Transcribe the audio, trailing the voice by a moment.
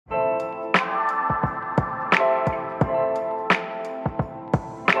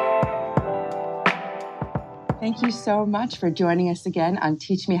Thank you so much for joining us again on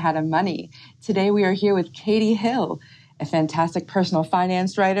Teach Me How to Money. Today we are here with Katie Hill, a fantastic personal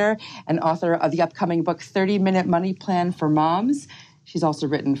finance writer and author of the upcoming book, 30-Minute Money Plan for Moms. She's also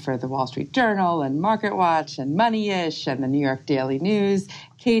written for the Wall Street Journal and MarketWatch and Moneyish and the New York Daily News.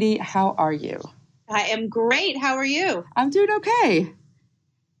 Katie, how are you? I am great. How are you? I'm doing okay.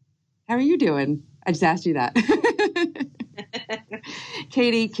 How are you doing? I just asked you that.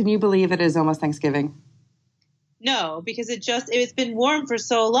 Katie, can you believe it is almost Thanksgiving? No, because it's been warm for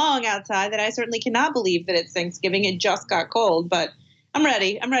so long outside that I certainly cannot believe that it's Thanksgiving. It just got cold, but I'm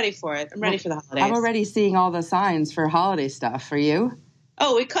ready. I'm ready for it. I'm ready for the holidays. I'm already seeing all the signs for holiday stuff. Are you?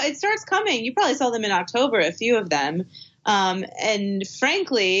 Oh, it starts coming. You probably saw them in October, a few of them. And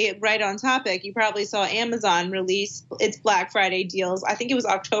frankly, right on topic, you probably saw Amazon release its Black Friday deals. I think it was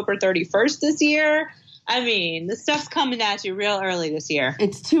October 31st this year. I mean, the stuff's coming at you real early this year.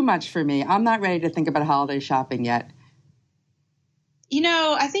 It's too much for me. I'm not ready to think about holiday shopping yet. You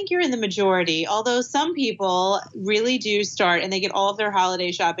know, I think you're in the majority, although some people really do start and they get all of their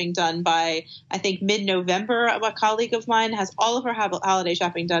holiday shopping done by, I think, mid-November. A colleague of mine has all of her holiday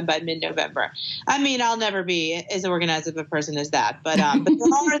shopping done by mid-November. I mean, I'll never be as organized of a person as that, but there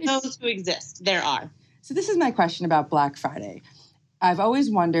are those who exist. There are. So this is my question about Black Friday. I've always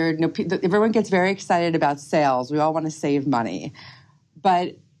wondered, everyone gets very excited about sales. We all want to save money.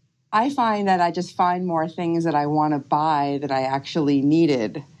 But I find that I just find more things that I want to buy that I actually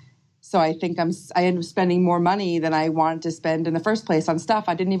needed. So I think I end up spending more money than I wanted to spend in the first place on stuff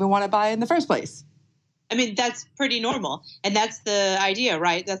I didn't even want to buy in the first place. I mean, that's pretty normal. And that's the idea,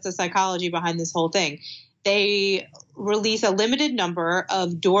 right? That's the psychology behind this whole thing. They release a limited number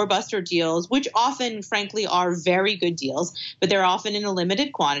of doorbuster deals, which often, frankly, are very good deals, but they're often in a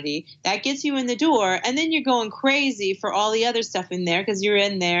limited quantity. That gets you in the door, and then you're going crazy for all the other stuff in there because you're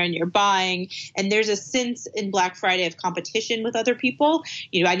in there and you're buying, and there's a sense in Black Friday of competition with other people.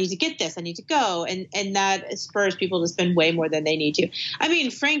 You know, I need to get this, I need to go, and that spurs people to spend way more than they need to. I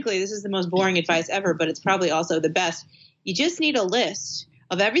mean, frankly, this is the most boring advice ever, but it's probably also the best. You just need a list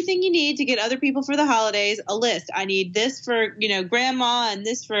of everything you need to get other people for the holidays, a list. I need this for, grandma and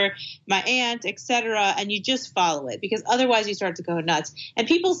this for my aunt, etc. And you just follow it because otherwise you start to go nuts. And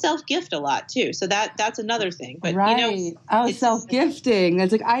people self-gift a lot too. So that's another thing. But right. It's self-gifting.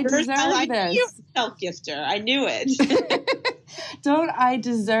 That's like, I deserve this. You're a self-gifter. I knew it. Don't I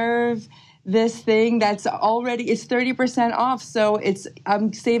deserve this thing that's already, it's 30% off. So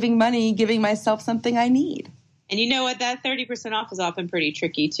I'm saving money, giving myself something I need. And you know what? That 30% off is often pretty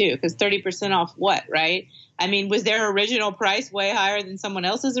tricky too, because 30% off what, right? I mean, was their original price way higher than someone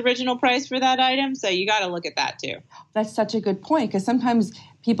else's original price for that item? So you got to look at that too. That's such a good point, because sometimes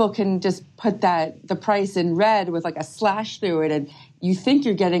people can just put the price in red with like a slash through it, and you think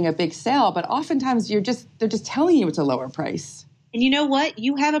you're getting a big sale, but oftentimes they're just telling you it's a lower price. And you know what?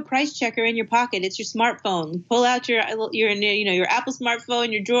 You have a price checker in your pocket. It's your smartphone. Pull out your Apple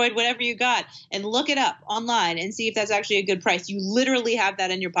smartphone, your Droid, whatever you got, and look it up online and see if that's actually a good price. You literally have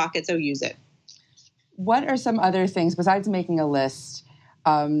that in your pocket, so use it. What are some other things besides making a list?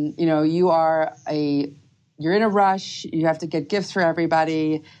 You're in a rush. You have to get gifts for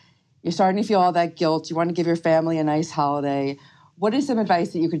everybody. You're starting to feel all that guilt. You want to give your family a nice holiday. What is some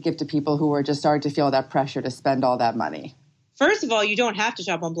advice that you could give to people who are just starting to feel that pressure to spend all that money? First of all, you don't have to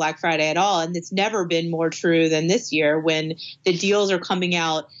shop on Black Friday at all. And it's never been more true than this year when the deals are coming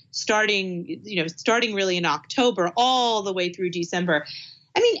out starting really in October all the way through December.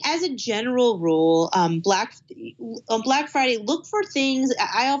 I mean, as a general rule, on Black Friday, look for things.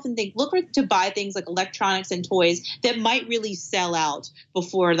 I often think to buy things like electronics and toys that might really sell out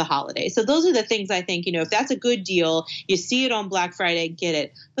before the holidays. So those are the things I think, if that's a good deal, you see it on Black Friday, get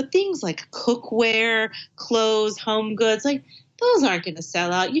it. But things like cookware, clothes, home goods, like those aren't going to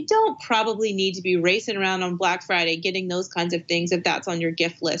sell out. You don't probably need to be racing around on Black Friday getting those kinds of things if that's on your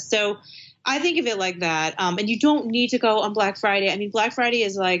gift list. So I think of it like that. And you don't need to go on Black Friday. I mean, Black Friday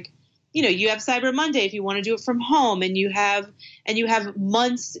is like, you have Cyber Monday if you want to do it from home, and you have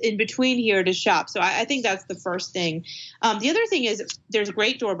months in between here to shop. So I think that's the first thing. The other thing is there's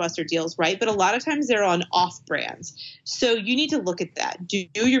great doorbuster deals, right? But a lot of times they're on off brands. So you need to look at that. Do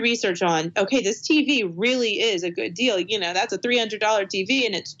your research on, okay, this TV really is a good deal. That's a $300 TV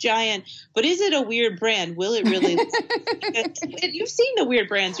and it's giant, but is it a weird brand? Will it really? You've seen the weird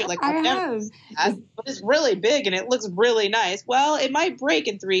brands. You're like, I have. But it's really big and it looks really nice. Well, it might break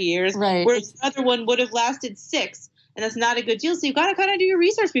in 3 years. Right. Whereas another one would have lasted 6, and that's not a good deal. So you've got to kind of do your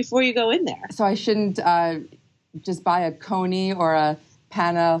research before you go in there. So I shouldn't just buy a Kony or a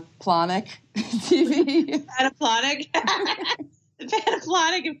Panasonic TV. Panasonic.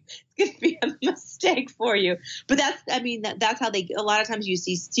 Panasonic is going to be a mistake for you. But that's how a lot of times you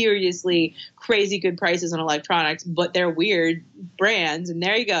see seriously crazy good prices on electronics, but they're weird brands. And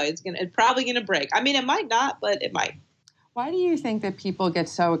there you go. It's probably going to break. I mean, it might not, but it might. Why do you think that people get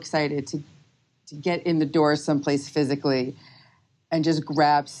so excited to get in the door someplace physically and just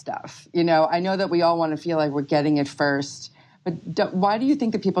grab stuff? You know, I know that we all want to feel like we're getting it first, but why do you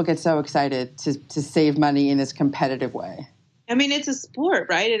think that people get so excited to save money in this competitive way? I mean, it's a sport,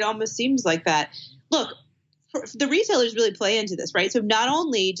 right? It almost seems like that. Look, the retailers really play into this, right? So not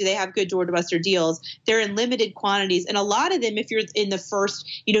only do they have good doorbuster deals, they're in limited quantities. And a lot of them, if you're in the first,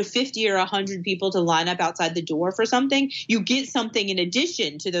 50 or 100 people to line up outside the door for something, you get something in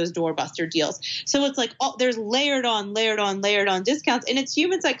addition to those doorbuster deals. So it's like, there's layered on discounts. And it's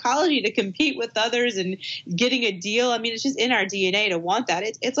human psychology to compete with others and getting a deal. I mean, it's just in our DNA to want that.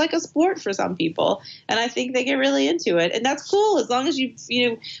 It's like a sport for some people. And I think they get really into it. And that's cool. As long as you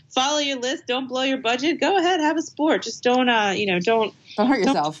follow your list, don't blow your budget, go ahead. Have a sport. Just don't hurt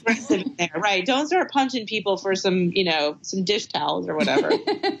yourself. Right. Don't start punching people for some dish towels or whatever.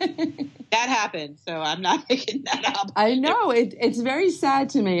 That happened. So I'm not making that up. I know it's very sad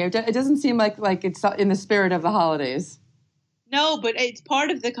to me. It doesn't seem like it's in the spirit of the holidays. No, but it's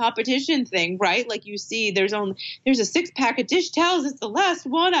part of the competition thing, right? Like you see, there's a 6-pack of dish towels. It's the last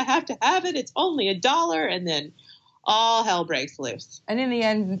one. I have to have it. It's only $1, and then all hell breaks loose. And in the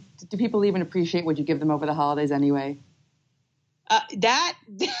end, do people even appreciate what you give them over the holidays anyway?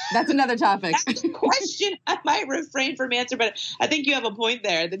 That's another topic. That's a question I might refrain from answering, but I think you have a point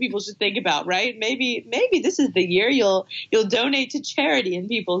there that people should think about, right? Maybe this is the year you'll donate to charity in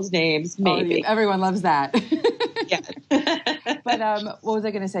people's names. Maybe everyone loves that. Yeah. But what was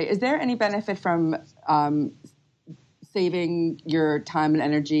I going to say? Is there any benefit from saving your time and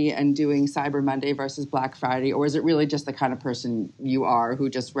energy and doing Cyber Monday versus Black Friday? Or is it really just the kind of person you are who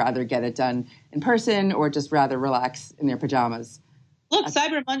just rather get it done in person or just rather relax in their pajamas? Look,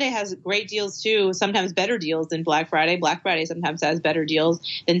 Cyber Monday has great deals too, sometimes better deals than Black Friday. Black Friday sometimes has better deals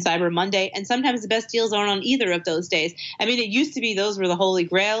than Cyber Monday, and sometimes the best deals aren't on either of those days. I mean, it used to be those were the holy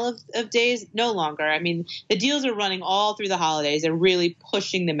grail of days, no longer. I mean, the deals are running all through the holidays. They're really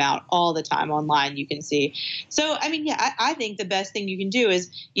pushing them out all the time online, you can see. So, I mean, yeah, I think the best thing you can do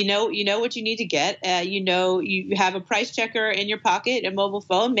is, you know what you need to get. You have a price checker in your pocket, a mobile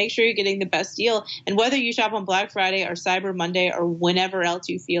phone, make sure you're getting the best deal. And whether you shop on Black Friday or Cyber Monday or whenever else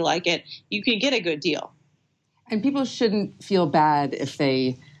you feel like it, you can get a good deal. And people shouldn't feel bad if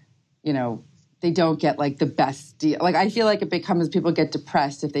they don't get like the best deal. Like I feel like it becomes people get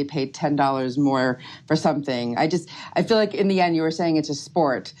depressed if they pay $10 more for something. I feel like in the end you were saying it's a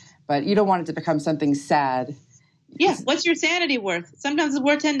sport, but you don't want it to become something sad. Yeah, what's your sanity worth? Sometimes it's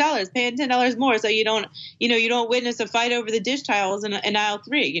worth $10, paying $10 more, so you don't witness a fight over the dish towels in aisle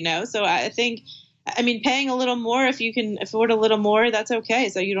 3. So I think. I mean, paying a little more if you can afford a little more, that's okay.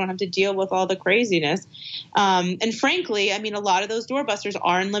 So you don't have to deal with all the craziness. And frankly, I mean, a lot of those doorbusters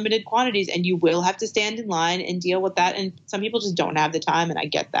are in limited quantities and you will have to stand in line and deal with that. And some people just don't have the time, and I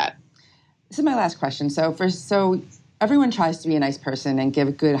get that. This is my last question. So everyone tries to be a nice person and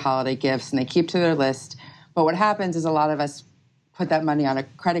give good holiday gifts and they keep to their list. But what happens is a lot of us put that money on a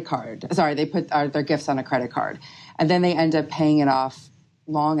credit card. Sorry, they put their gifts on a credit card. And then they end up paying it off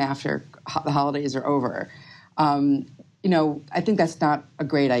long after the holidays are over. I think that's not a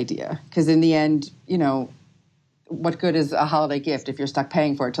great idea because in the end, what good is a holiday gift if you're stuck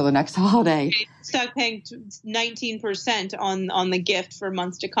paying for it till the next holiday? Stuck paying 19% on the gift for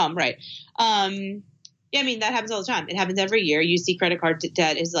months to come, right? Yeah, I mean, that happens all the time. It happens every year. You see credit card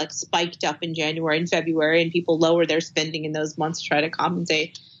debt is like spiked up in January and February, and people lower their spending in those months to try to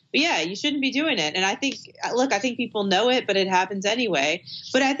compensate. But yeah, you shouldn't be doing it. And I think people know it, but it happens anyway.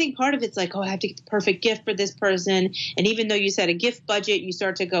 But I think part of it's like, I have to get the perfect gift for this person. And even though you set a gift budget, you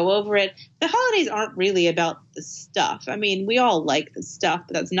start to go over it. The holidays aren't really about the stuff. I mean, we all like the stuff,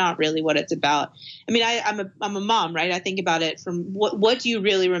 but that's not really what it's about. I mean, I'm a mom, right? I think about it from what do you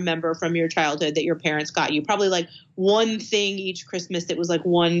really remember from your childhood that your parents got you? Probably like one thing each Christmas that was like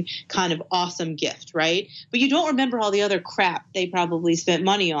one kind of awesome gift, right? But you don't remember all the other crap they probably spent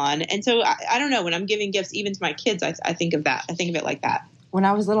money on. And so I don't know, when I'm giving gifts even to my kids, I think of that. I think of it like that. When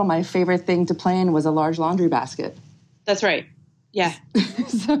I was little, my favorite thing to play in was a large laundry basket. That's right. Yeah.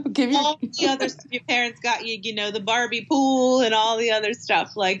 So all the other stuff your parents got you, the Barbie pool and all the other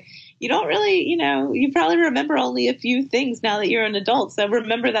stuff. Like, you don't really, you probably remember only a few things now that you're an adult. So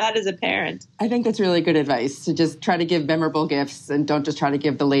remember that as a parent. I think that's really good advice, to just try to give memorable gifts and don't just try to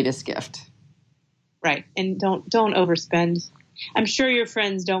give the latest gift. Right. And don't overspend. I'm sure your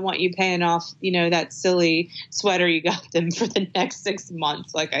friends don't want you paying off, that silly sweater you got them for the next 6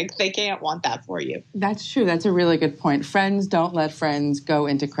 months. They can't want that for you. That's true. That's a really good point. Friends don't let friends go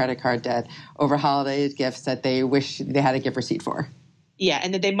into credit card debt over holiday gifts that they wish they had a gift receipt for. Yeah,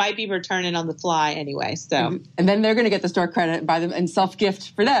 and that they might be returning on the fly anyway. So, and then they're going to get the store credit and buy them and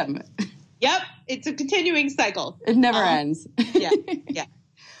self-gift for them. Yep, it's a continuing cycle. It never ends. Yeah.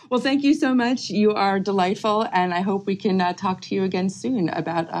 Well, thank you so much. You are delightful, and I hope we can talk to you again soon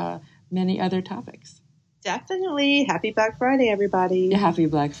about many other topics. Definitely. Happy Black Friday, everybody. Happy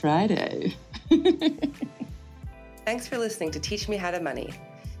Black Friday. Thanks for listening to Teach Me How to Money.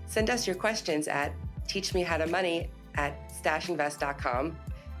 Send us your questions at teachmehowtomoney@stashinvest.com,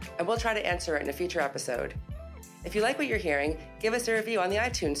 and we'll try to answer it in a future episode. If you like what you're hearing, give us a review on the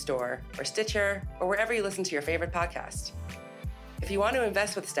iTunes Store or Stitcher or wherever you listen to your favorite podcast. If you want to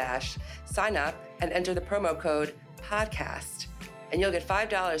invest with Stash, sign up and enter the promo code PODCAST, and you'll get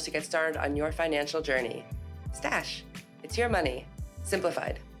 $5 to get started on your financial journey. Stash, it's your money,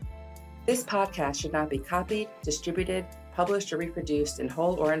 simplified. This podcast should not be copied, distributed, published, or reproduced in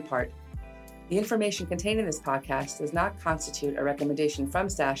whole or in part. The information contained in this podcast does not constitute a recommendation from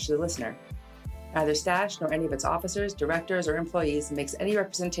Stash to the listener. Neither Stash nor any of its officers, directors, or employees makes any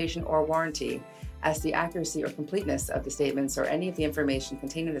representation or warranty as to the accuracy or completeness of the statements or any of the information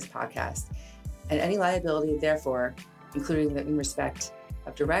contained in this podcast, and any liability, therefore, including in respect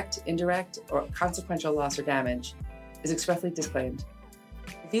of direct, indirect, or consequential loss or damage, is expressly disclaimed.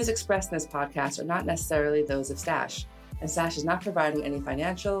 The views expressed in this podcast are not necessarily those of Stash, and Stash is not providing any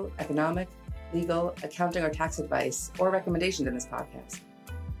financial, economic, legal, accounting, or tax advice or recommendations in this podcast.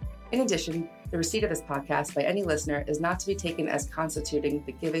 In addition, the receipt of this podcast by any listener is not to be taken as constituting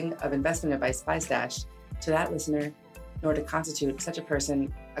the giving of investment advice by Stash to that listener, nor to constitute such a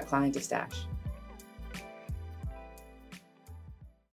person a client of Stash.